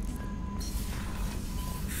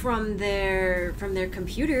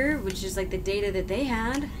computer, which is like the data that they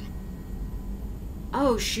had.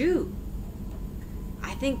 Oh shoot.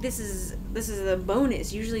 I think this is a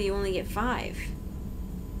bonus. Usually you only get 5.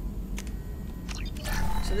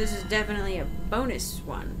 So this is definitely a bonus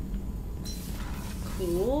one.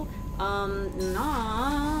 Cool.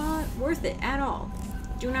 Not worth it at all.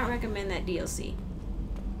 Do not recommend that DLC.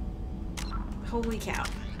 Holy cow.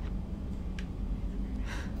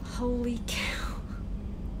 Holy cow.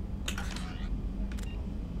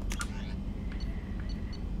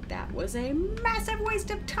 That was a massive waste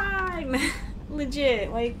of time.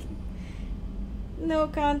 Legit, like, no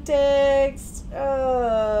context. They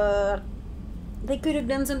could have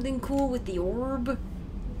done something cool with the orb.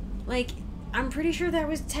 Like, I'm pretty sure that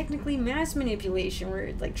was technically mass manipulation where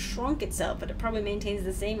it, like, shrunk itself, but it probably maintains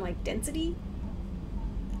the same, like, density.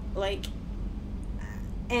 Like,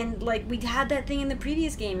 and, like, we had that thing in the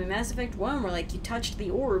previous game in Mass Effect 1 where, like, you touched the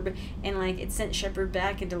orb and, like, it sent Shepard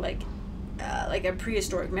back into, like a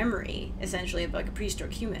prehistoric memory, essentially, of, like, a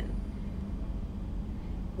prehistoric human.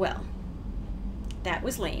 Well, that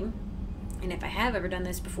was lame. And if I have ever done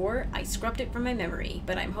this before, I scrubbed it from my memory.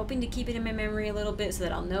 But I'm hoping to keep it in my memory a little bit so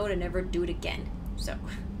that I'll know to never do it again. So,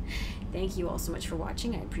 thank you all so much for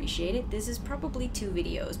watching. I appreciate it. This is probably 2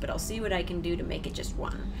 videos, but I'll see what I can do to make it just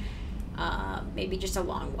 1. Maybe just a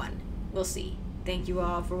long one. We'll see. Thank you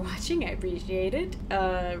all for watching. I appreciate it.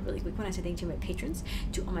 Really quick one, I say thank you to my patrons,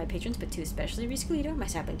 to all my patrons, but to especially Riscolito, my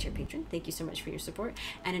sapling tier patron. Thank you so much for your support.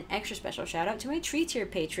 And an extra special shout out to my tree tier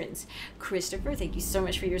patrons. Christopher, thank you so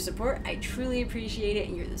much for your support. I truly appreciate it,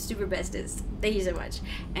 and you're the super bestest. Thank you so much.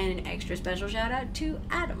 And an extra special shout out to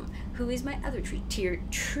Adam, who is my other tree tier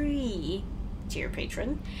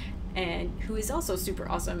patron, and who is also super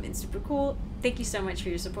awesome and super cool. Thank you so much for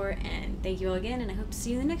your support, and thank you all again, and I hope to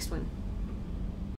see you in the next one.